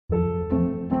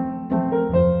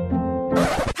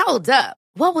Hold up.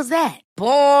 What was that?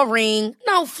 Boring.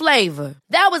 No flavor.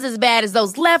 That was as bad as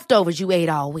those leftovers you ate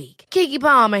all week. Keke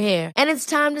Palmer here, and it's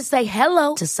time to say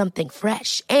hello to something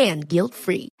fresh and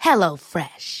guilt-free. Hello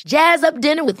Fresh. Jazz up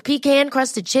dinner with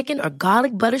pecan-crusted chicken or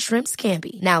garlic butter shrimp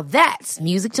scampi. Now that's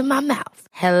music to my mouth.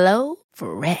 Hello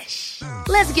Fresh.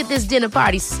 Let's get this dinner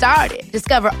party started.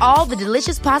 Discover all the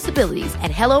delicious possibilities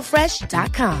at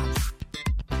hellofresh.com.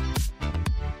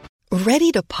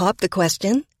 Ready to pop the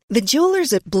question? The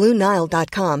jewelers at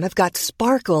BlueNile.com have got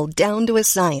sparkle down to a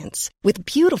science with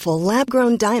beautiful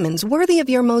lab-grown diamonds worthy of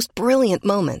your most brilliant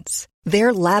moments.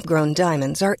 Their lab-grown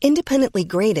diamonds are independently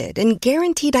graded and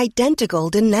guaranteed identical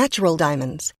to natural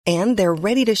diamonds, and they're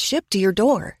ready to ship to your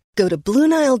door. Go to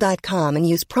BlueNile.com and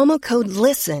use promo code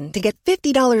LISTEN to get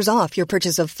 $50 off your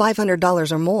purchase of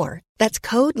 $500 or more. That's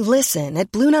code LISTEN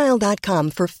at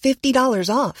BlueNile.com for $50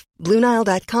 off.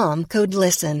 BlueNile.com, code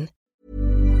LISTEN.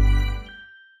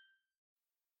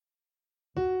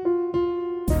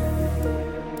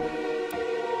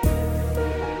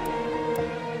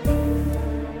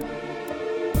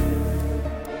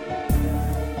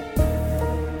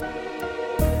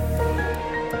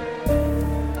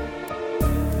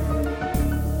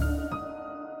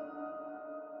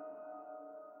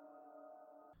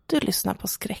 Du lyssnar på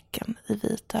Skräcken i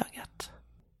vitögat.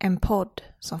 En podd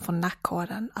som får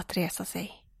nackhåren att resa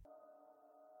sig.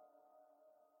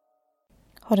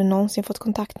 Har du någonsin fått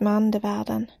kontakt med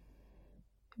andevärlden?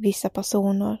 Vissa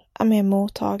personer är mer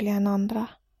mottagliga än andra.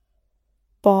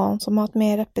 Barn som har ett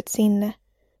mer öppet sinne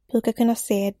brukar kunna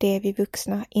se det vi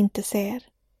vuxna inte ser.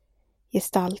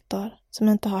 Gestalter som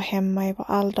inte har hemma i vår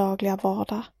alldagliga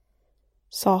vardag.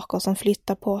 Saker som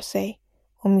flyttar på sig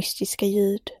och mystiska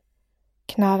ljud.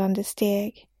 Knarrande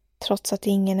steg trots att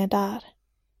ingen är där.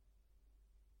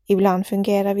 Ibland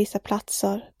fungerar vissa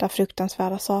platser där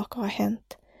fruktansvärda saker har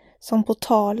hänt som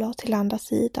portaler till andra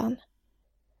sidan.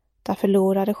 Där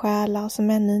förlorade själar som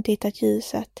ännu inte hittat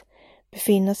ljuset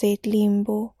befinner sig i ett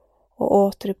limbo och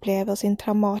återupplever sin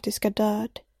traumatiska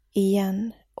död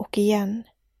igen och igen.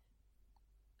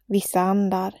 Vissa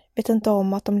andar vet inte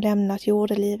om att de lämnat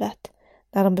jordelivet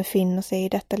när de befinner sig i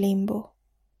detta limbo.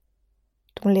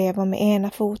 De lever med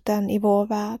ena foten i vår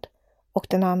värld och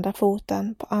den andra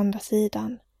foten på andra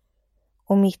sidan.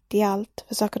 Och mitt i allt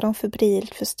försöker de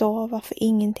febrilt förstå varför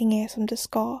ingenting är som det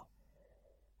ska.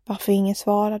 Varför ingen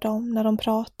svarar dem när de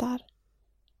pratar.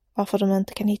 Varför de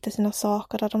inte kan hitta sina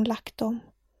saker där de lagt dem.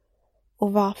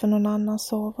 Och varför någon annan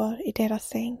sover i deras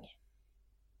säng.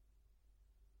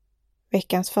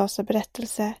 Veckans första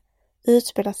berättelse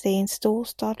utspelar sig i en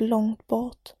storstad långt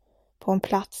bort. På en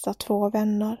plats där två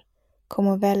vänner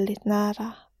kommer väldigt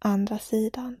nära andra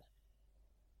sidan.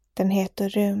 Den heter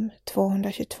rum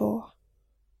 222.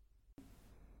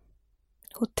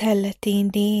 Hotellet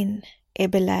Din är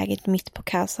beläget mitt på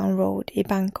Khao San Road i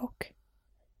Bangkok.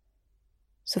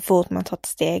 Så fort man tar ett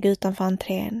steg utanför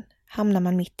entrén hamnar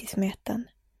man mitt i smeten.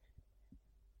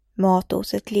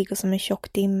 Matoset ligger som en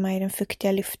tjock dimma i den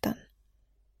fuktiga luften.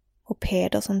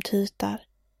 Mopeder som tutar.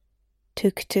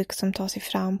 Tuk-tuk som tar sig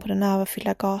fram på den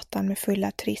överfyllda gatan med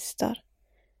fulla turister.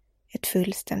 Ett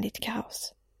fullständigt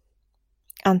kaos.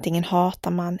 Antingen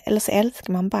hatar man eller så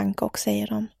älskar man Bangkok, säger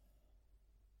de.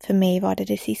 För mig var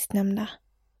det sistnämnda.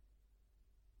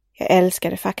 Jag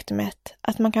älskar det faktumet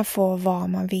att man kan få vad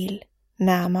man vill,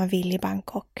 när man vill i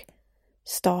Bangkok.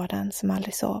 Staden som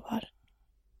aldrig sover.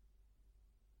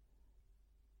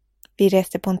 Vi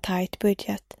reste på en tight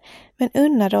budget, men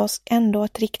unnade oss ändå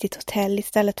ett riktigt hotell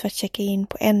istället för att checka in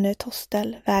på ännu ett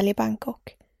hostel väl i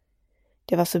Bangkok.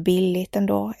 Det var så billigt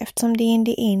ändå eftersom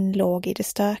Din låg i det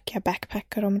stökiga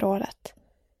backpackerområdet.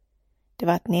 Det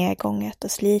var ett nedgånget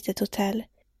och slitet hotell,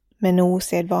 men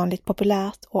osedvanligt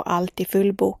populärt och alltid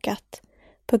fullbokat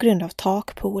på grund av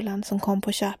takpoolen som kom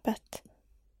på köpet.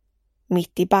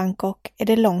 Mitt i Bangkok är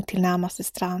det långt till närmaste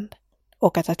strand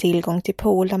och att ha tillgång till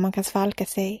pool där man kan svalka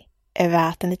sig är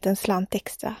värt en liten slant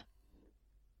extra.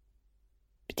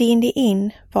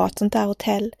 Din var ett sånt där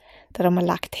hotell där de har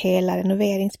lagt hela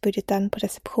renoveringsbudgeten på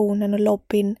receptionen och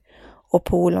lobbyn och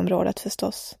poolområdet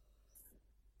förstås.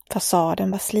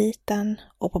 Fasaden var sliten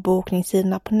och på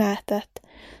bokningssidorna på nätet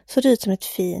såg det ut som ett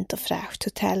fint och fräscht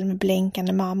hotell med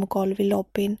blänkande marmorgolv i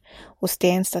lobbyn och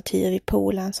stenstatyer vid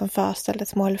poolen som föreställde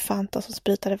små elefanter som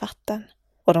sprutade vatten.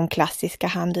 Och de klassiska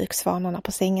handduksvanarna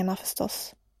på sängarna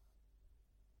förstås.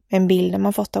 Men bilden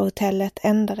man fått av hotellet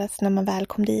ändrades när man väl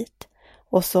kom dit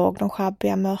och såg de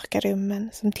schabbiga mörka rummen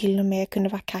som till och med kunde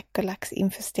vara kackerlacks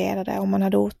infesterade om man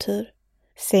hade otur.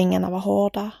 Sängarna var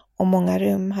hårda och många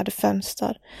rum hade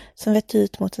fönster som vett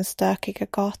ut mot den stökiga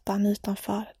gatan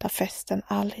utanför där festen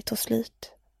aldrig tog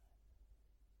slut.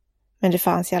 Men det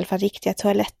fanns i alla fall riktiga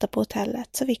toaletter på hotellet,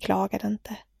 så vi klagade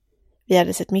inte. Vi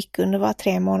hade sett mycket under våra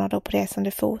 3 månader på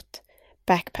resande fot,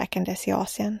 backpackandes i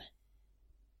Asien.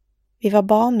 Vi var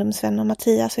barndomsvänner,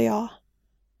 Mattias och jag.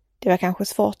 Det var kanske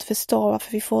svårt att förstå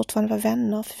varför vi fortfarande var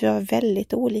vänner, för vi var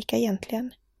väldigt olika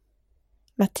egentligen.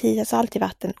 Mattias har alltid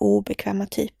varit den obekväma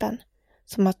typen,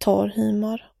 som har torr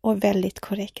humor och är väldigt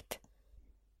korrekt.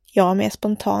 Jag är mer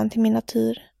spontan till min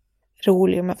natur,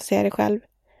 rolig om jag får säga det själv,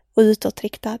 och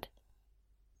utåtriktad.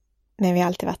 Men vi har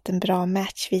alltid varit en bra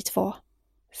match vi två.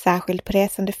 Särskilt på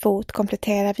resande fot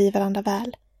kompletterar vi varandra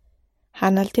väl.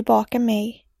 Han höll tillbaka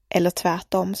mig, eller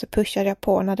tvärtom så pushade jag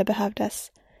på när det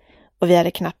behövdes. Och vi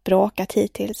hade knappt bråkat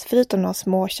hittills, förutom några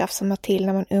småtjafs som har till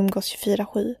när man umgås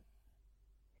 24/7.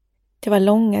 Det var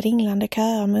långa ringlande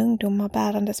köer med ungdomar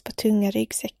bärandes på tunga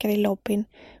ryggsäckar i lobbyn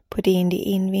på D&D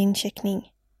Inn vid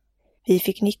incheckning. Vi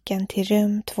fick nyckeln till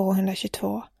rum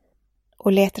 222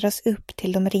 och letade oss upp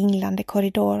till de ringlande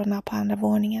korridorerna på andra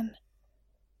våningen.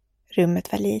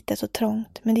 Rummet var litet och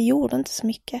trångt, men det gjorde inte så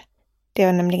mycket. Det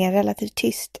var nämligen relativt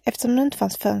tyst eftersom det inte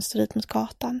fanns fönster ut mot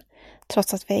gatan,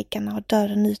 trots att väggarna och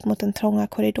dörren ut mot den trånga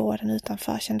korridoren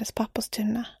utanför kändes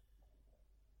papperstunna.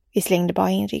 Vi slängde bara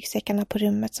in ryggsäckarna på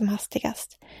rummet som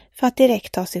hastigast för att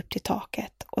direkt ta oss upp till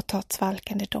taket och ta ett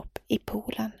svalkande dopp i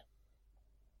poolen.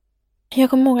 Jag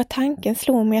kommer ihåg att tanken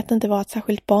slog mig att det inte var ett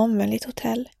särskilt barnvänligt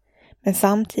hotell, men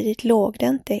samtidigt låg det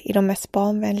inte i de mest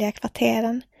barnvänliga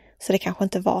kvarteren, så det kanske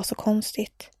inte var så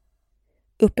konstigt.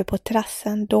 Uppe på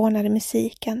terrassen dånade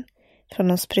musiken från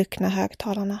de spruckna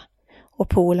högtalarna och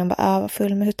poolen var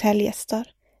överfull med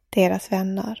hotellgäster, deras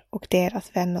vänner och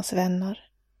deras vänners vänner.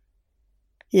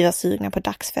 Vi var sugna på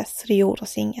dagsfest så det gjorde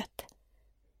oss inget.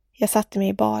 Jag satte mig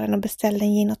i baren och beställde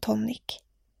en gin och tonic.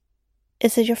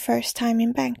 Is it your first time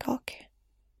in Bangkok?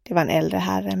 Det var en äldre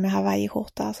herre med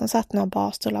Hawaii-skjorta som satt några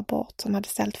barstolar bort som hade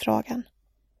ställt frågan.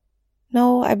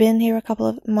 No, I've been here a couple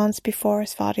of months before,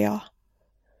 svarade jag.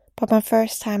 But my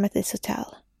first time at this hotel.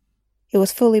 It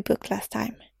was fully booked last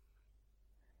time.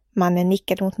 Mannen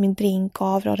nickade mot min drink och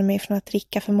avrådde mig från att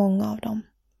dricka för många av dem.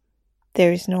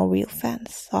 There is no real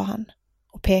fence, sa han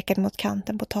och pekade mot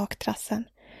kanten på taktrassen,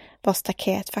 vars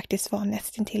staket faktiskt var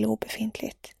nästintill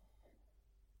obefintligt.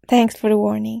 Thanks for the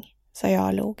warning, sa jag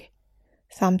och log,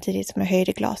 samtidigt som jag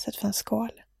höjde glaset för en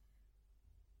skål.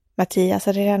 Mattias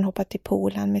hade redan hoppat i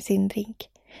poolen med sin drink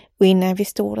och innan vi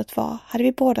stod var hade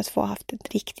vi båda två haft en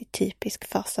riktigt typisk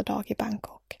första dag i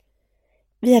Bangkok.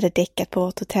 Vi hade däckat på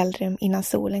vårt hotellrum innan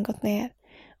solen gått ner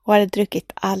och hade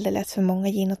druckit alldeles för många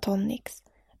gin och tonics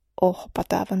och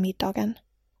hoppat över middagen.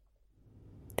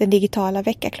 Den digitala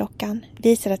väckarklockan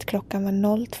visade att klockan var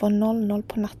 02:00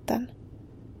 på natten.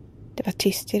 Det var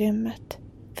tyst i rummet,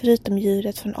 förutom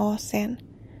ljudet från AC:n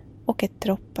och ett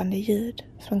droppande ljud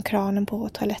från kranen på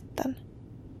toaletten.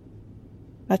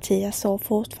 Mattias sov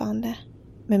fortfarande,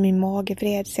 men min mage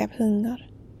vred sig av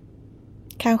hunger.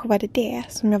 Kanske var det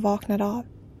som jag vaknade av,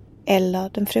 eller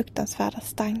den fruktansvärda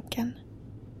stanken.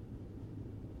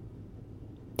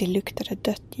 Det luktade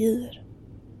dött djur.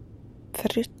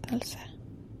 Förruttnelse.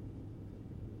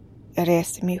 Jag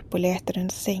reste mig upp och letade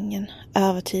under sängen,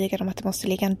 övertygad om att det måste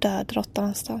ligga en död råtta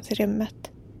någonstans i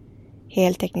rummet.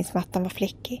 Heltäckningsmattan var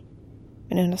fläckig,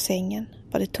 men under sängen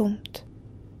var det tomt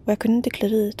och jag kunde inte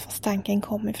klura ut var stanken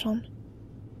kom ifrån.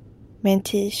 Med en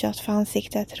t-shirt för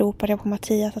ansiktet ropade jag på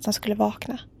Mattias att han skulle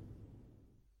vakna.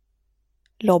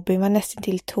 Lobbyn var nästan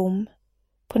till tom,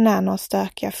 på när några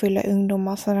stökiga fulla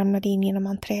ungdomar som ramlade in genom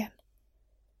entrén.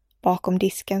 Bakom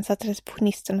disken satt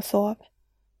receptionisten och sov.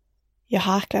 Jag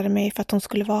harklade mig för att hon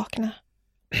skulle vakna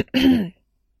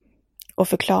och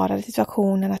förklarade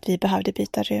situationen att vi behövde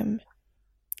byta rum.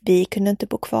 Vi kunde inte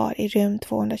bo kvar i rum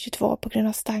 222 på grund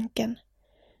av stanken.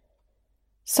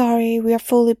 Sorry, we are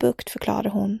fully booked, förklarade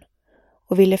hon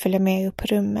och ville följa med upp på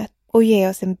rummet och ge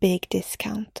oss en big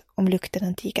discount om lukten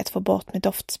inte gick att få bort med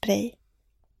doftspray.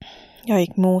 Jag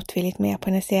gick motvilligt med på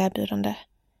hennes erbjudande.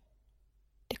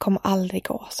 Det kommer aldrig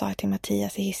gå, sa jag till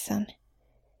Mattias i hissen.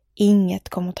 Inget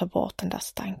kommer ta bort den där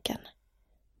stanken.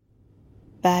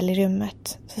 Väl i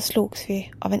rummet så slogs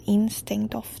vi av en instängd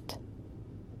doft.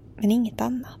 Men inget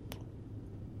annat.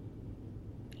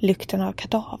 Lukten av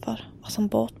kadaver var som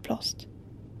bortblåst.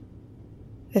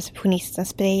 Receptionisten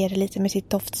sprayade lite med sitt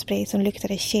doftspray som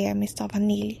luktade kemiskt av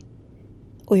vanilj.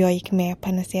 Och jag gick med på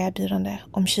hennes erbjudande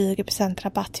om 20%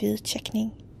 rabatt vid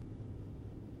utcheckning.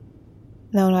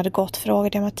 När hon hade gått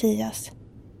frågade jag Mattias,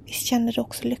 visst kände du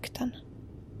också lukten?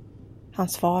 Han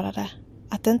svarade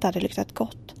att det inte hade luktat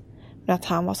gott, men att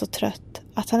han var så trött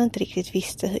att han inte riktigt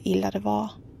visste hur illa det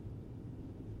var.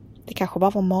 Det kanske bara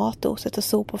var matoset och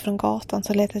sopor från gatan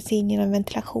som letade sig in genom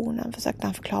ventilationen, försökte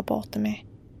han förklara bort det med.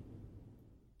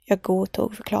 Jag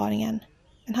godtog förklaringen,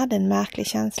 men hade en märklig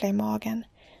känsla i magen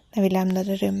när vi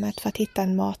lämnade rummet för att hitta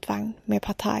en matvagn med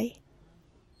pad thai.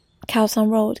 Khao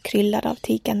Road kryllade av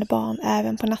tiggande barn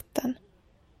även på natten.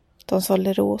 De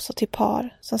sålde rosor till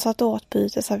par som satt åt på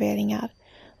uteserveringar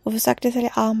och försökte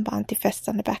sälja armband till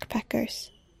festande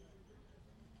backpackers.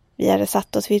 Vi hade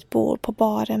satt oss vid ett bord på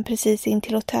baren precis in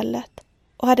till hotellet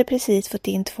och hade precis fått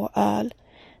in 2 öl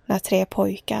när 3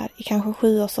 pojkar i kanske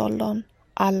 7-årsåldern,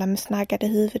 alla med snaggade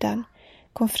huvuden,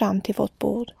 kom fram till vårt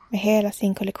bord med hela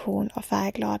sin kollektion av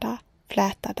färgglada,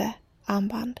 flätade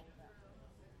armband.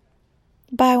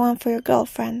 Buy one for your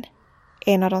girlfriend.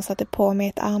 En av dem satte på mig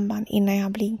ett armband innan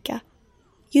jag blinkade.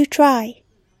 You try.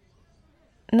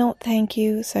 No thank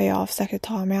you, sa jag och försökte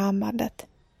ta mig armbandet,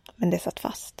 men det satt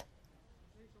fast.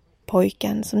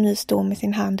 Pojken som nu stod med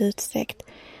sin hand utsträckt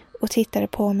och tittade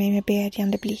på mig med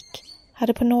bedjande blick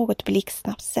hade på något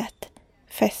blixtsnabbt sätt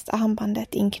fäst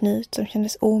armbandet i en knut som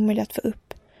kändes omöjligt att få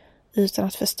upp utan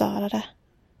att förstöra det.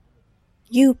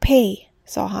 You pay,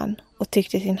 sa han och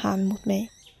tryckte sin hand mot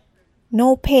mig.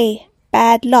 No pay,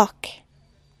 bad luck.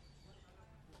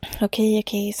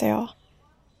 Okej, sa jag.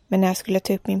 Men när jag skulle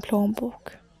ta upp min plånbok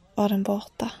var den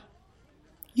borta.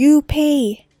 You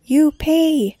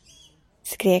pay,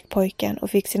 skrek pojken och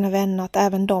fick sina vänner att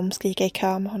även de skrika i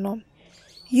kör med honom.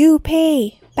 You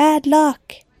pay, bad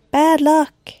luck, bad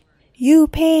luck. You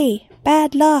pay,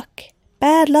 bad luck,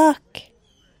 bad luck.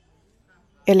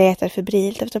 Jag letade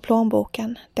febrilt efter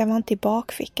plånboken. Den var inte i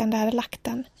bakfickan där jag hade lagt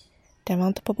den. Den var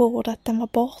inte på bordet, den var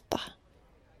borta.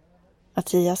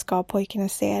 Mattias gav pojken en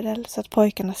sedel så att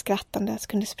pojkarna skrattandes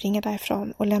kunde springa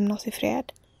därifrån och lämna oss i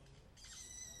fred.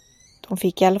 De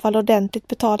fick i alla fall ordentligt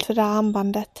betalt för det här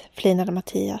armbandet, flinade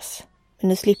Mattias. Men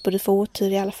nu slipper du få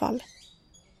otur i alla fall.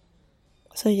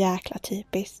 Så jäkla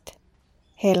typiskt.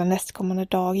 Hela nästkommande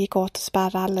dag gick åt att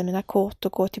spärra alla mina kort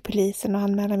och gå till polisen och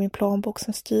anmäla min plånbok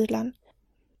som stulen.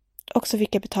 Och så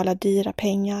fick jag betala dyra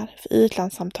pengar för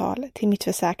utlandssamtal till mitt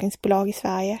försäkringsbolag i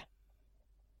Sverige.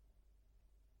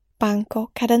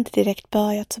 Bangkok hade inte direkt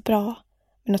börjat så bra,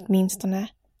 men åtminstone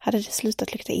hade det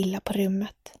slutat lukta illa på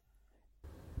rummet.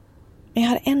 Men jag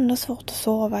hade ändå svårt att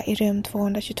sova i rum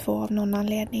 222 av någon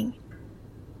anledning.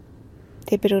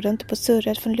 Det berodde inte på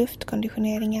surret från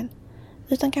luftkonditioneringen,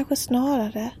 utan kanske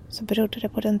snarare så berodde det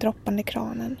på den droppande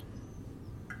kranen.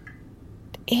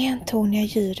 Det entoniga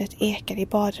ljudet ekade i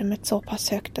badrummet så pass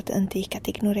högt att det inte gick att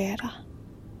ignorera.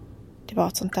 Det var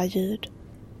ett sånt där ljud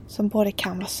som både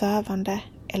kan vara sövande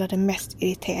eller det mest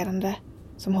irriterande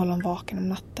som håller en vaken om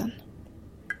natten.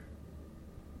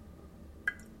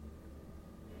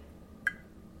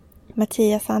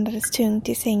 Mattias andades tungt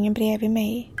i sängen bredvid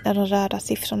mig när de röda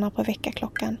siffrorna på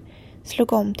väckarklockan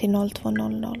slog om till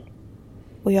 02:00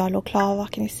 och jag låg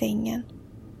klarvaken i sängen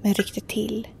men ryckte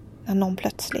till när någon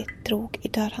plötsligt drog i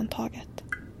dörrhandtaget.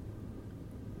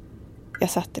 Jag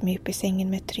satte mig upp i sängen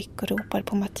med ett tryck och ropade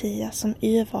på Mattias som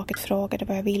yrvaket frågade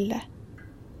vad jag ville.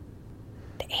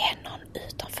 Det är någon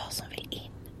utanför som vill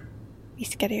in,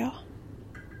 viskade jag.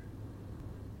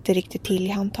 Det ryckte till i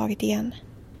handtaget igen.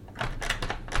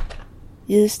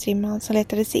 Ljusstrimman som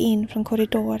letade sig in från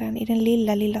korridoren i den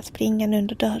lilla springan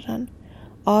under dörren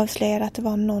avslöjade att det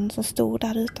var någon som stod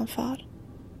där utanför.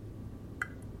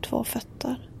 2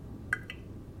 fötter.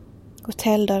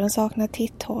 Hotelldörren saknade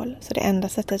titthål så det enda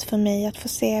sättet för mig att få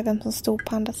se vem som stod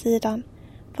på andra sidan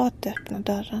var att öppna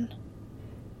dörren.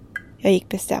 Jag gick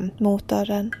bestämt mot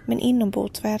dörren men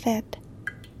inombords var jag rädd,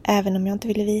 även om jag inte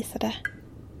ville visa det.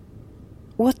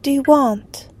 What do you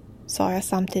want? Sa jag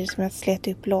samtidigt som jag slet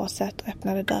upp låset och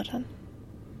öppnade dörren.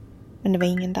 Men det var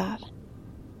ingen där.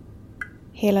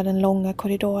 Hela den långa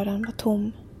korridoren var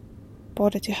tom,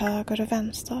 både till höger och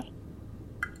vänster.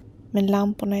 Men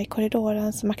lamporna i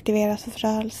korridoren som aktiveras för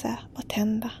rörelse var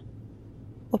tända.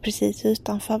 Och precis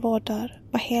utanför vår dörr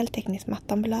var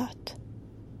heltäckningsmattan blöt.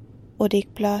 Och det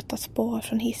gick blöta spår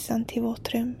från hissen till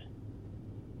vårt rum.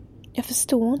 Jag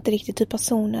förstod inte riktigt hur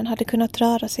personen hade kunnat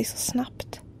röra sig så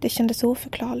snabbt. Det kändes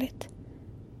oförklarligt.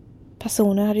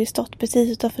 Personen hade ju stått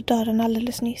precis utanför dörren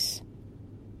alldeles nyss.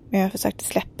 Men jag försökte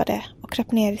släppa det och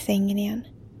kröp ner i sängen igen.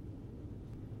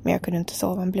 Men jag kunde inte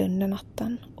sova en blund den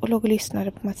natten och låg och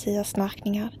lyssnade på Mattias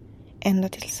snarkningar ända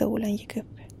till solen gick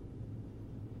upp.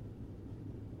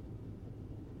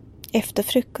 Efter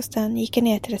frukosten gick jag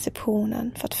ner till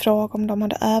receptionen för att fråga om de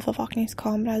hade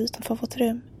övervakningskamera utanför vårt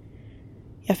rum.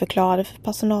 Jag förklarade för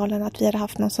personalen att vi hade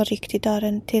haft någon som ryckt i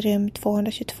dörren till rum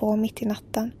 222 mitt i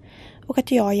natten och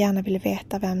att jag gärna ville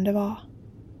veta vem det var.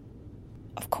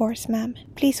 Of course, ma'am.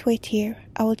 Please wait here.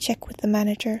 I will check with the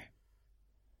manager.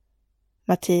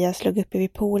 Mattias låg uppe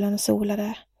vid poolen och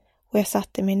solade och jag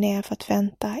satte mig ner för att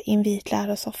vänta i en vit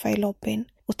lädersoffa i lobbyn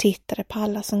och tittade på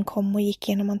alla som kom och gick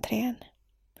genom entrén.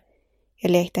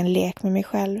 Jag lekte en lek med mig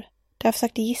själv där jag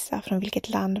försökte gissa från vilket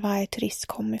land varje turist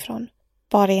kom ifrån,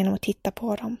 bara genom att titta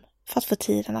på dem för att få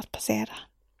tiden att passera.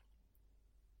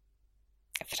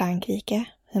 Frankrike,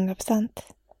 100%.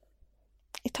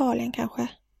 Italien kanske.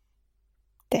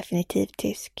 Definitivt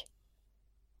tysk.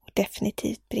 Och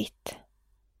definitivt britt.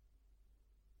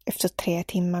 Efter 3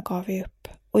 timmar gav vi upp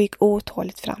och gick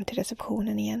otåligt fram till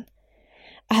receptionen igen.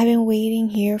 I have been waiting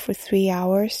here for 3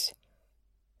 hours.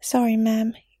 Sorry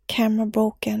ma'am, camera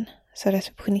broken, sa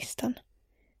receptionisten.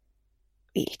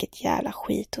 Vilket jävla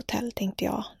skithotell, tänkte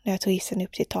jag när jag tog hissen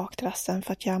upp till takterrassen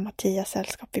för att göra Mattias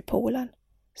sällskap vid poolen.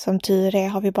 Som tur är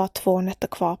har vi bara 2 nätter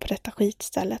kvar på detta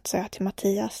skitstället, sa jag till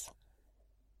Mattias.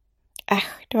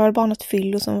 Det var bara något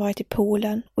fyllo som varit i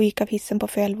poolen och gick av hissen på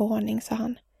fel våning, sa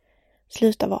han.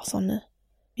 Sluta vara så nu.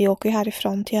 Vi åker ju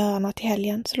härifrån till öarna till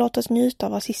helgen, så låt oss njuta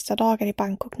av våra sista dagar i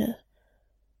Bangkok nu.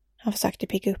 Han försökte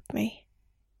pigga upp mig.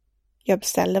 Jag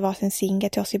beställde varsin singa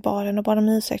till oss i baren och bad om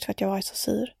ursäkt för att jag var så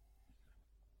sur.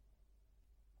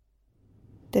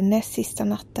 Den näst sista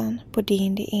natten på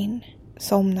D&D Inn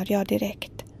somnade jag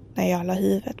direkt när jag la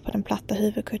huvudet på den platta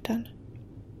huvudkudden.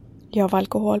 Jag var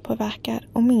alkoholpåverkad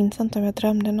och minns inte om jag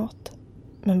drömde något,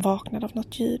 men vaknade av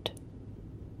något ljud.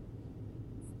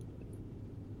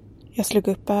 Jag slog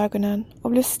upp ögonen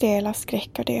och blev stel av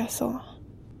skräck av det jag såg.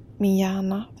 Min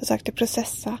hjärna försökte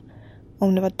processa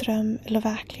om det var dröm eller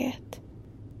verklighet.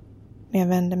 Men jag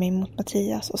vände mig mot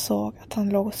Mattias och såg att han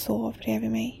låg och sov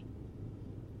bredvid mig.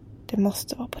 Det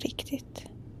måste vara på riktigt.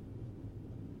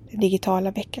 Den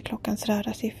digitala väckarklockans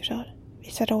röda siffror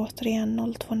visade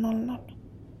återigen 0200.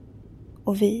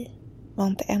 Och vi var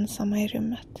inte ensamma i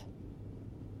rummet.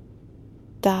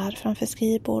 Där framför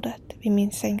skrivbordet vid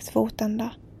min sängs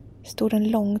fotända stod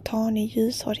en lång tanig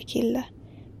ljushårig kille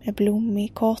med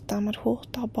blommig kortärmad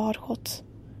skjorta och badshorts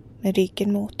med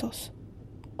ryggen mot oss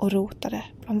och rotade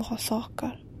bland våra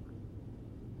saker.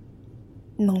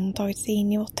 Någon tagit sig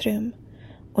in i vårt rum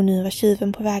och nu var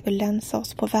tjuven på väg att länsa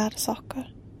oss på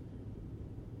värdesaker.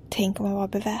 Tänk om jag var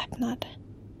beväpnad.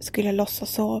 Skulle jag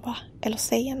låtsas sova eller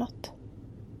säga något?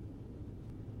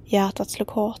 Hjärtat slog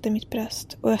hårt i mitt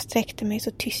bröst och jag sträckte mig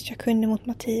så tyst jag kunde mot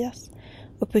Mattias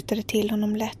och puttade till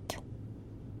honom lätt.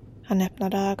 Han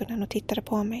öppnade ögonen och tittade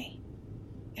på mig.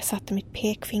 Jag satte mitt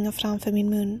pekfinger framför min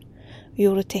mun och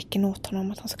gjorde tecken åt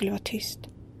honom att han skulle vara tyst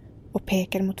och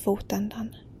pekade mot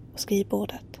fotändan och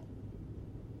skrivbordet.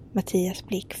 Mattias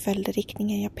blick följde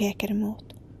riktningen jag pekade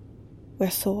mot och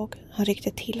jag såg han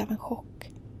ryckte till av en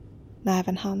chock när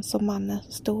även han såg mannen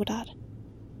som stod där.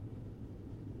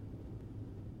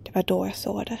 Det var då jag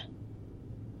såg det.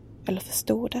 Eller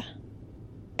förstod det.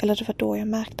 Eller det var då jag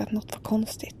märkte att något var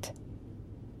konstigt.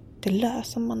 Det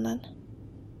lös om mannen.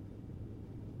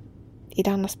 I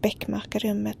det annars bäckmörka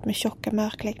rummet med tjocka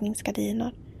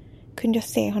mörkläggningsgardiner kunde jag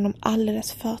se honom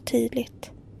alldeles för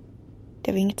tydligt.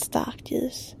 Det var inget starkt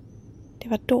ljus. Det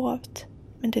var dovt,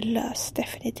 men det lös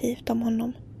definitivt om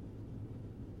honom.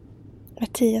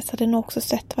 Mattias hade nog också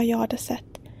sett vad jag hade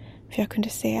sett, för jag kunde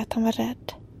se att han var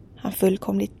rädd. Han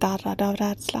fullkomligt darrade av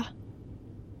rädsla.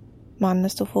 Mannen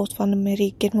stod fortfarande med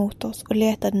ryggen mot oss och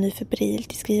letade nu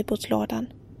febrilt i skrivbordslådan.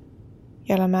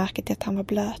 Jag lade märke till att han var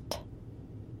blöt.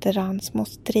 Det rann små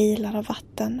strilar av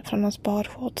vatten från hans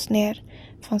badshorts ner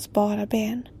för hans bara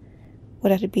ben och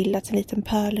det hade bildats en liten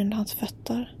pöl under hans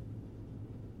fötter.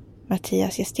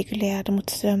 Mattias gestikulerade mot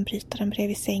strömbrytaren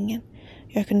bredvid sängen.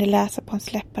 Jag kunde läsa på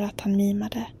hans läppar att han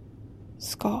mimade.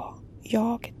 Ska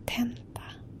jag tenta?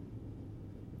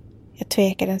 Jag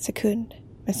tvekade en sekund,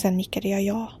 men sen nickade jag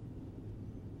ja.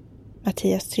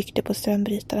 Mattias tryckte på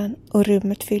strömbrytaren och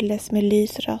rummet fylldes med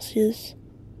lysrörsljus.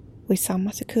 Och i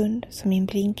samma sekund som min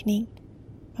blinkning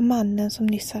var mannen som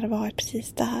nyss hade varit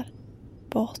precis där,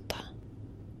 borta.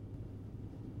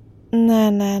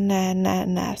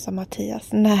 Nej, sa Mattias.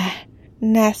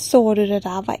 Nej, såg du det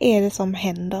där? Vad är det som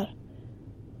händer?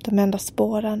 De enda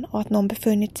spåren och att någon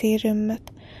befunnit sig i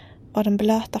rummet var den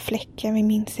blöta fläcken vid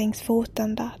min sängs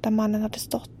fotända där mannen hade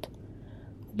stått.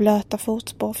 Och blöta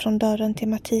fotspår från dörren till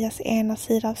Mattias ena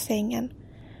sida av sängen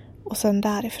och sen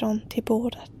därifrån till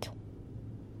bordet.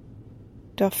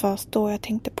 Det var först då jag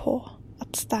tänkte på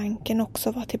att stanken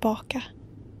också var tillbaka.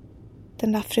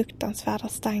 Den där fruktansvärda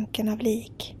stanken av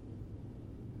lik.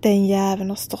 Den jäveln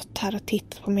har stått här och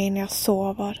tittat på mig när jag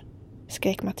sover,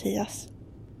 skrek Mattias.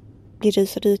 Vi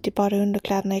rusade ut i bara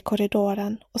underkläderna i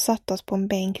korridoren och satte oss på en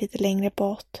bänk lite längre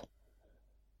bort.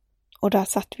 Och där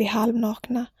satt vi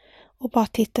halvnakna och bara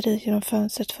tittade ut genom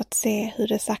fönstret för att se hur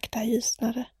det sakta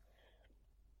ljusnade.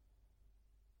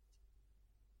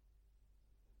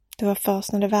 Det var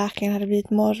först när det verkligen hade blivit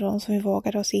morgon som vi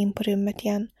vågade oss in på rummet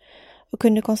igen och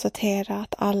kunde konstatera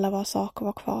att alla våra saker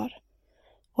var kvar.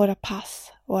 Våra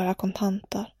pass, våra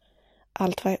kontanter.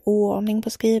 Allt var i oordning på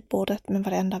skrivbordet, men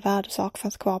varenda värdesak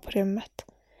fanns kvar på rummet.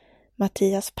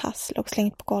 Mattias pass låg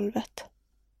slängt på golvet.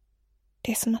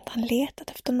 Det är som att han letat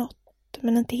efter något,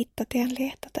 men inte hittat det han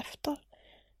letat efter,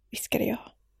 viskade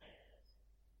jag.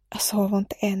 Jag sov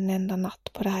inte en enda natt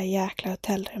på det här jäkla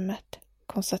hotellrummet,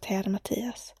 konstaterade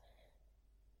Mattias.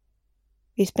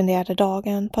 Vi spenderade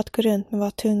dagen på att gå runt med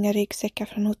våra tunga ryggsäckar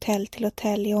från hotell till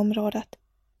hotell i området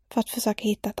för att försöka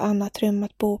hitta ett annat rum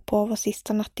att bo på vår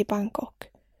sista natt i Bangkok.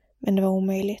 Men det var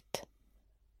omöjligt.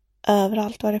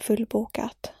 Överallt var det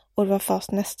fullbokat och det var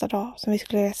först nästa dag som vi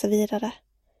skulle resa vidare.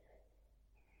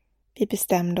 Vi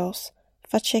bestämde oss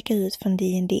för att checka ut från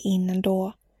D&D Inn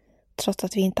ändå, trots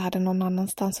att vi inte hade någon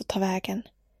annanstans att ta vägen.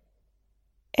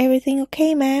 "Everything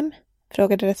okay, ma'am?"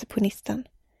 frågade receptionisten.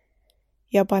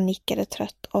 Jag bara nickade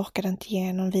trött och orkade inte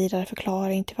ge någon vidare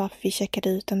förklaring till varför vi checkade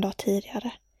ut en dag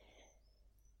tidigare.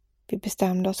 Vi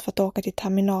bestämde oss för att åka till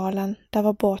terminalen där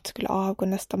vår båt skulle avgå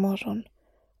nästa morgon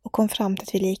och kom fram till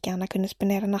att vi lika gärna kunde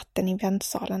spendera natten i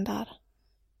väntsalen där.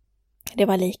 Det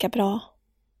var lika bra.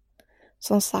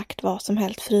 Som sagt, vad som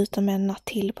helst förutom en natt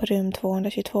till på rum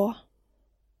 222.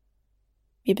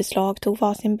 Vi beslagtog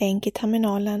varsin bänk i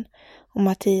terminalen och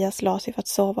Mattias la sig för att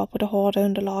sova på det hårda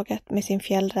underlaget med sin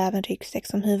fjällräven ryggsäck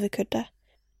som huvudkudde.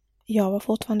 Jag var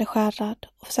fortfarande skärrad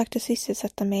och försökte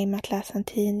sysselsätta mig med att läsa en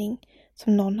tidning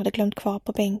som någon hade glömt kvar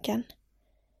på bänken.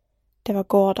 Det var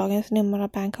gårdagens nummer av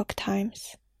Bangkok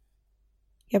Times.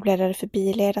 Jag bläddrade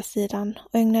förbi ledarsidan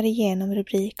och ögnade igenom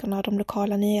rubrikerna av de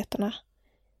lokala nyheterna.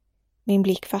 Min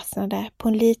blick fastnade på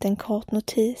en liten kort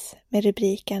notis med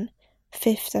rubriken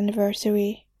 5th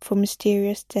anniversary for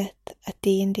mysterious death at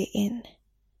D&D Inn.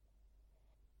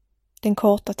 Den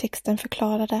korta texten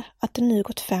förklarade att det nu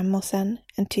gått 5 år sedan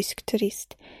en tysk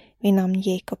turist vid namn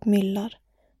Jacob Müller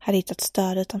hade hittat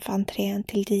stöd utanför entrén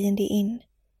till D&D Inn.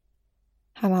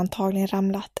 Han hade antagligen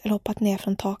ramlat eller hoppat ner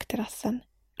från takterrassen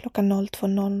klockan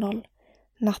 02.00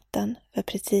 natten för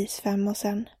precis 5 år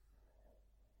sedan.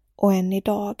 Och än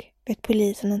idag vet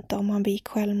polisen inte om han begick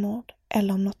självmord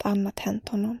eller om något annat hänt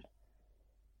honom.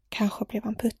 Kanske blev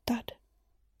han puttad.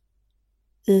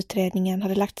 Utredningen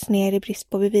hade lagts ner i brist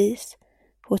på bevis.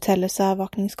 Hotellets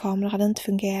övervakningskamera hade inte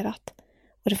fungerat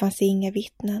och det fanns inga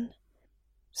vittnen.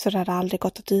 Så det hade aldrig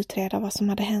gått att utreda vad som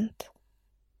hade hänt.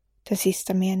 Den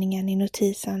sista meningen i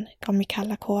notisen gav mig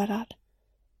kalla kårar.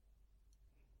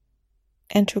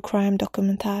 En true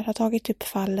crime-dokumentär har tagit upp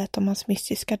fallet om hans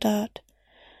mystiska död.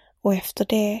 Och efter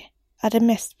det är det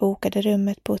mest bokade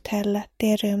rummet på hotellet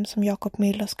det rum som Jacob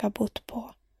Müller ska ha bott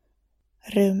på.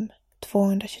 Rum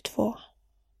 222.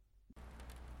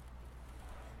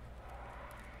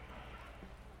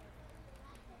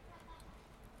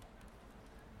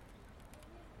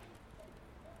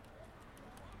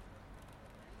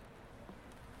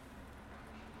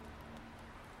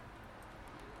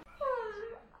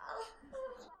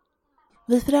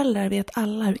 Vi föräldrar vet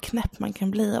alla hur knäpp man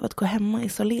kan bli av att gå hemma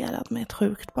isolerad med ett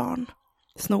sjukt barn.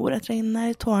 Snoret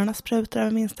rinner, tårarna sprutar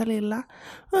över minsta lilla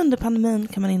och under pandemin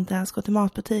kan man inte ens gå till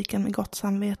matbutiken med gott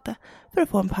samvete för att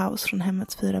få en paus från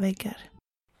hemmets 4 väggar.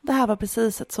 Det här var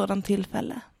precis ett sådant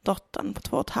tillfälle. Dottern på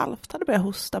 2,5 hade börjat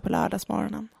hosta på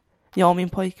lördagsmorgonen. Jag och min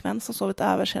pojkvän som sovit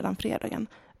över sedan fredagen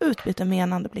utbytte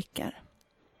menande blickar.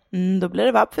 Då blir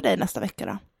det vabb för dig nästa vecka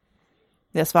då.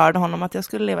 Jag svarade honom att jag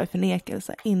skulle leva i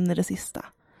förnekelse in i det sista.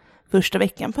 Första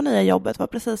veckan på nya jobbet var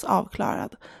precis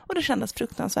avklarad och det kändes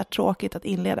fruktansvärt tråkigt att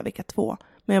inleda vecka 2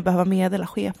 med att behöva meddela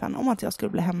chefen om att jag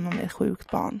skulle bli hemma med ett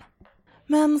sjukt barn.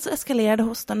 Men så eskalerade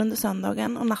hostan under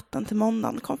söndagen och natten till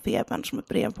måndagen kom febern som ett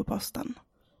brev på posten.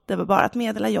 Det var bara att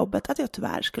meddela jobbet att jag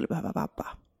tyvärr skulle behöva vabba.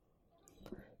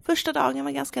 Första dagen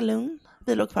var ganska lugn.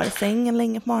 Vi låg kvar i sängen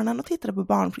länge på morgonen och tittade på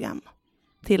barnprogram.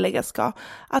 Tilläggas ska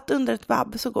att under ett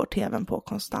vabb så går tvn på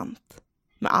konstant.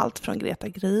 Med allt från Greta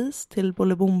Gris till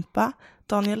Bolibompa,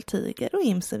 Daniel Tiger och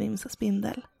Imse Vimse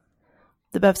Spindel.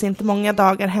 Det behövs inte många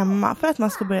dagar hemma för att man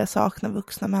ska börja sakna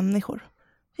vuxna människor.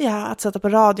 Ja, att sätta på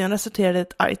radion resulterade i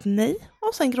ett argt nej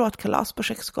och sen gråtkalas på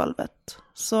köksgolvet.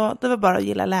 Så det var bara att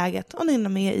gilla läget och nynna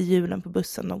med i hjulen på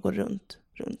bussen och gå runt.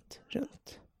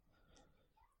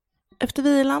 Efter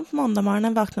vilan på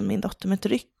måndagmorgonen vaknade min dotter med ett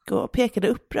ryck och pekade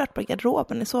upprört på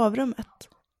garderoben i sovrummet.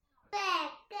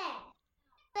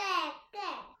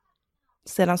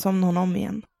 Sedan somnade hon om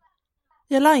igen.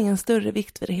 Jag la ingen större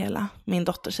vikt vid det hela. Min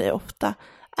dotter säger ofta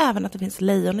även att det finns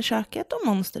lejon i köket och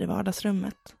monster i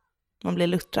vardagsrummet. Man blir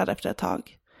luttrad efter ett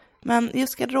tag. Men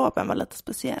just garderoben var lite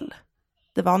speciell.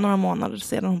 Det var några månader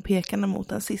sedan hon pekade mot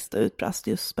den sista utbrast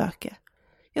just spöke.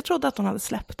 Jag trodde att hon hade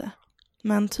släppt det,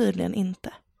 men tydligen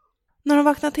inte. När hon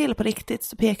vaknade till på riktigt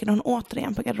så pekade hon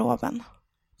återigen på garderoben.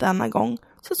 Denna gång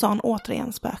så sa hon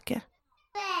återigen spöke.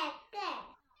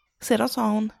 Sedan sa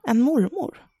hon en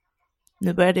mormor.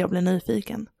 Nu började jag bli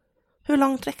nyfiken. Hur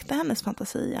långt räckte hennes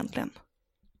fantasi egentligen?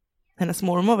 Hennes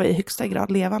mormor var i högsta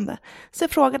grad levande, så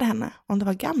jag frågade henne om det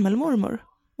var gammelmormor.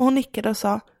 Och hon nickade och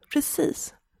sa,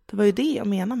 precis, det var ju det jag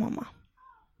menade, mamma.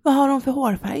 Vad har hon för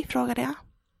hårfärg, frågade jag.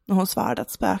 Och hon svarade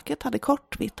att spöket hade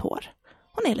kort vitt hår.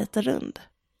 Hon är lite rund.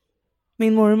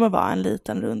 Min mormor var en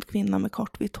liten rund kvinna med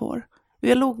kort vitt hår. Och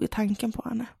jag log vid tanken på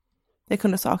henne. Jag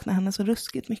kunde sakna henne så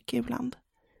ruskigt mycket ibland.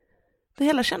 Det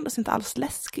hela kändes inte alls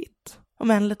läskigt,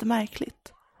 om än lite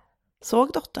märkligt.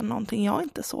 Såg dottern någonting jag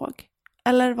inte såg?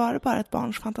 Eller var det bara ett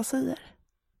barns fantasier?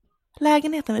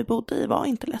 Lägenheten vi bodde i var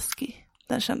inte läskig.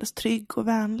 Den kändes trygg och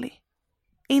vänlig.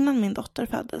 Innan min dotter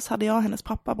föddes hade jag och hennes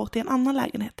pappa bott i en annan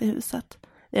lägenhet i huset,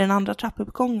 i den andra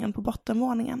trappuppgången på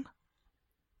bottenvåningen.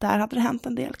 Där hade det hänt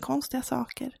en del konstiga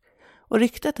saker, och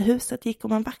ryktet i huset gick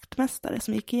om en vaktmästare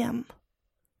som gick igen.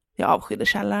 Jag avskydde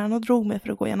källaren och drog mig för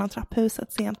att gå igenom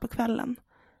trapphuset sent på kvällen.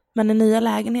 Men i nya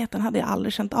lägenheten hade jag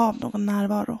aldrig känt av någon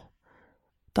närvaro.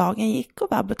 Dagen gick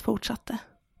och vabbet fortsatte.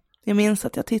 Jag minns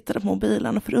att jag tittade på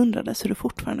mobilen och förundrades hur det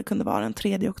fortfarande kunde vara den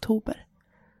 3 oktober.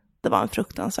 Det var en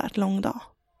fruktansvärt lång dag.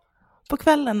 På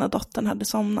kvällen när dottern hade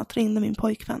somnat ringde min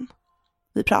pojkvän.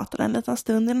 Vi pratade en liten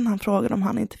stund innan han frågade om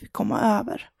han inte fick komma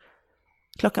över.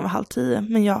 Klockan var 9:30,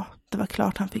 men ja, det var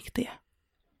klart han fick det.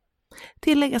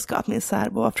 Tilläggas ska att min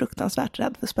särbo var fruktansvärt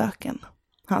rädd för spöken.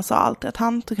 Han sa alltid att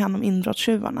han tog hand om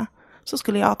inbrottstjuvarna, så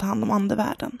skulle jag ta hand om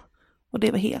andevärlden. Och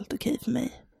det var helt okej för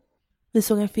mig. Vi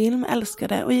såg en film,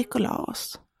 älskade och gick och la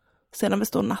oss. Sedan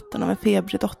bestod natten av en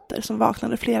febrig dotter som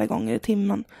vaknade flera gånger i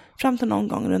timmen fram till någon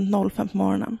gång runt 05 på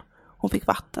morgonen. Hon fick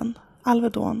vatten,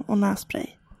 Alvedon och nässpray.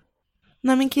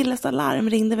 När min killes alarm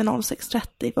ringde vid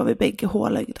 06:30 var vi bägge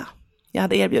hålögda. Jag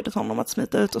hade erbjudit honom att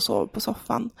smita ut och sova på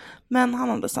soffan, men han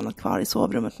hade stannat kvar i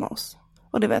sovrummet med oss.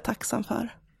 Och det var jag tacksam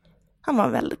för. Han var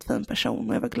en väldigt fin person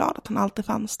och jag var glad att han alltid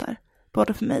fanns där,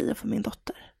 både för mig och för min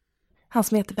dotter. Han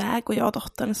smet iväg och jag och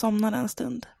dottern somnade en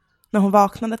stund. När hon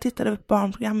vaknade tittade vi på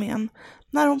barnprogram igen,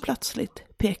 när hon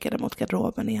plötsligt pekade mot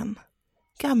garderoben igen.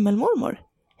 Gammelmormor!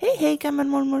 Hej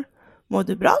gammelmormor! Mår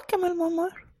du bra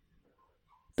gammelmormor?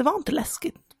 Det var inte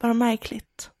läskigt, bara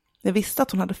märkligt. Jag visste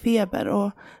att hon hade feber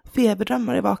och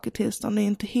feberdrömmar i vaket tillstånd är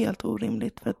inte helt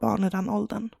orimligt för ett barn i den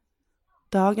åldern.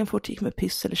 Dagen fortgick med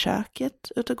pyssel i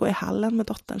köket, ut och gå i hallen med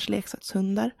dotterns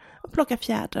leksakshundar och plocka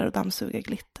fjädrar och dammsuga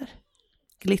glitter.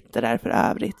 Glitter är för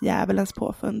övrigt djävulens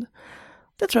påfund.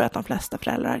 Det tror jag att de flesta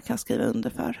föräldrar kan skriva under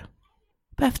för.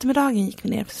 På eftermiddagen gick vi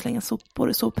ner för att slänga sopor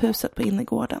i sophuset på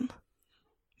innergården.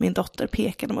 Min dotter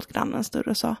pekade mot grannens dörr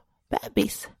och sa,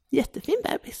 bebis, jättefin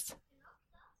bebis.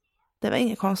 Det var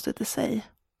inget konstigt i sig.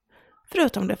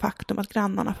 Förutom det faktum att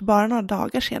grannarna för bara några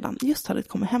dagar sedan just hade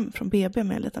kommit hem från BB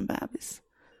med en liten bebis.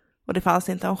 Och det fanns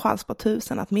inte en chans på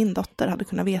 1000 att min dotter hade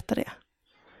kunnat veta det.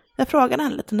 Jag frågade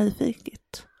henne lite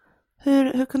nyfiket.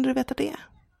 Hur kunde du veta det?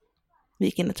 Vi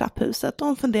gick in i trapphuset och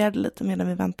hon funderade lite medan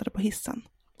vi väntade på hissen.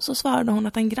 Så svarade hon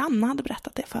att en granne hade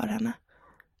berättat det för henne.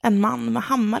 En man med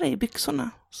hammare i byxorna,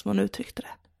 som hon uttryckte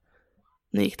det.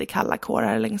 Nu gick det kalla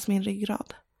kårar längs min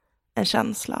ryggrad. En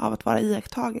känsla av att vara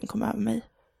iakttagen kom över mig.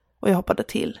 Och jag hoppade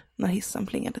till när hissen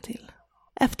plingade till.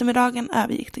 Eftermiddagen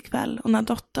övergick till kväll och när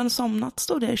dottern somnat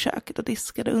stod jag i köket och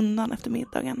diskade undan efter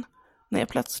middagen. När jag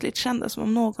plötsligt kände som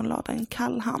om någon lade en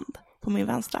kall hand på min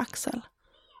vänstra axel.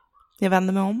 Jag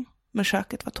vände mig om, men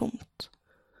köket var tomt.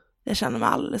 Jag kände mig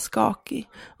alldeles skakig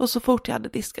och så fort jag hade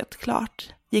diskat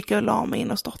klart gick jag och la mig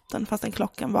in hos dottern fastän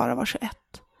klockan bara var 21.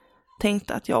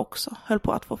 Tänkte att jag också höll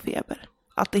på att få feber.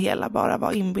 Att det hela bara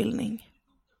var inbildning.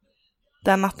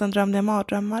 Den natten drömde jag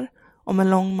mardrömmar om en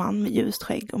lång man med ljust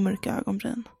skägg och mörka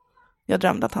ögonbryn. Jag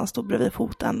drömde att han stod bredvid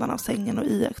fotändan av sängen och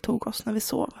iakttog oss när vi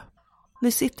sov.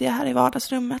 Nu sitter jag här i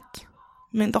vardagsrummet.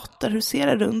 Min dotter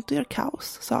huserar runt och gör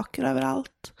kaos, saker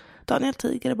överallt. Daniel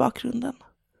Tiger i bakgrunden.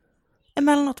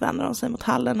 Emellanåt vänder hon sig mot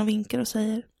hallen och vinkar och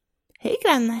säger hej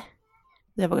granne.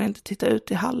 Jag vågar inte titta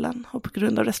ut i hallen och på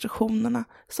grund av restriktionerna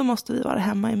så måste vi vara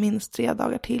hemma i minst 3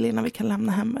 dagar till innan vi kan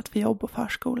lämna hemmet för jobb och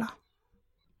förskola.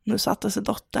 Nu satte sig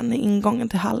dottern i ingången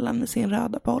till hallen med sin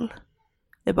röda boll.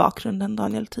 I bakgrunden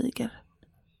Daniel Tiger.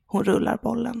 Hon rullar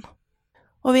bollen.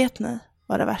 Och vet ni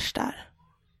vad det värsta är?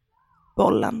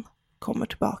 Bollen kommer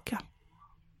tillbaka.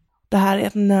 Det här är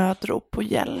ett nödrop på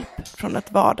hjälp från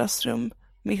ett vardagsrum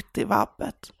mitt i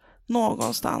vabbet.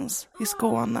 Någonstans i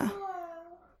Skåne.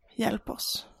 Hjälp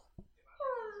oss.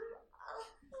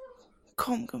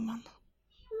 Kom gumman.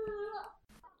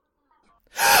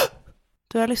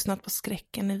 Du har lyssnat på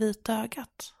Skräcken i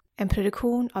vitögat. En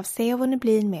produktion av Sevo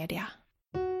Neblin Media.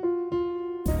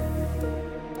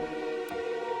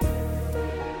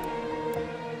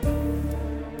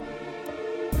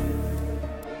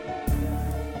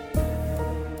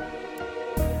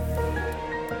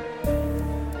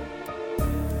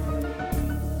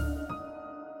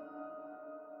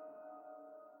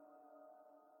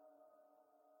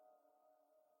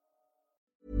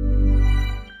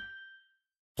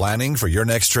 Planning for your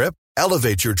next trip?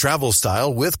 Elevate your travel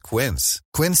style with Quince.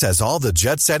 Quince has all the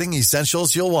jet-setting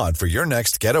essentials you'll want for your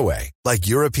next getaway, like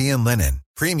European linen,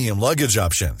 premium luggage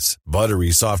options,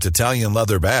 buttery soft Italian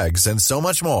leather bags, and so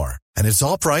much more. And it's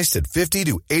all priced at 50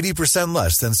 to 80%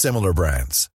 less than similar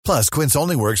brands. Plus, Quince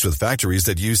only works with factories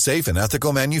that use safe and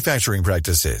ethical manufacturing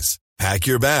practices. Pack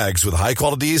your bags with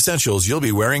high-quality essentials you'll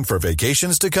be wearing for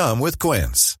vacations to come with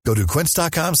Quince. Go to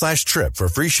quince.com/trip for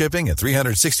free shipping and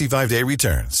 365-day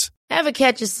returns. Ever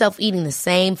catch yourself eating the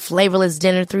same flavorless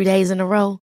dinner 3 days in a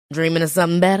row? Dreaming of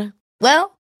something better?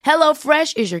 Well,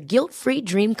 HelloFresh is your guilt-free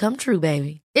dream come true,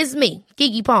 baby. It's me,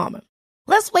 Keke Palmer.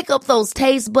 Let's wake up those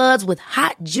taste buds with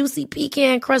hot, juicy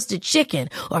pecan-crusted chicken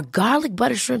or garlic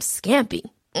butter shrimp scampi.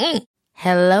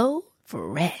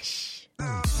 HelloFresh.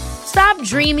 Stop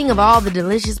dreaming of all the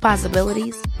delicious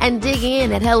possibilities and dig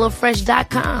in at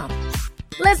HelloFresh.com.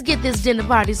 Let's get this dinner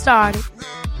party started.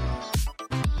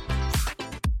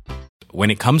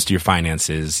 When it comes to your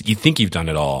finances, you think you've done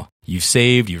it all. You've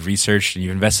saved, you've researched, and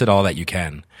you've invested all that you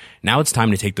can. Now it's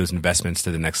time to take those investments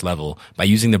to the next level by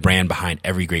using the brand behind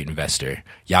every great investor,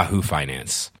 Yahoo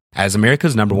Finance. As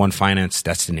America's #1 finance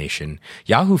destination,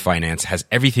 Yahoo Finance has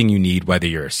everything you need, whether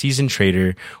you're a seasoned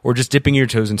trader or just dipping your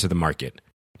toes into the market.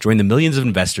 Join the millions of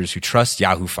investors who trust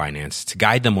Yahoo Finance to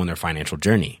guide them on their financial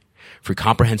journey. For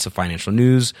comprehensive financial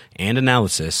news and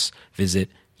analysis, visit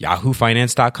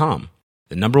yahoofinance.com,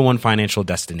 the #1 financial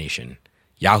destination,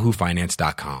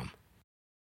 yahoofinance.com.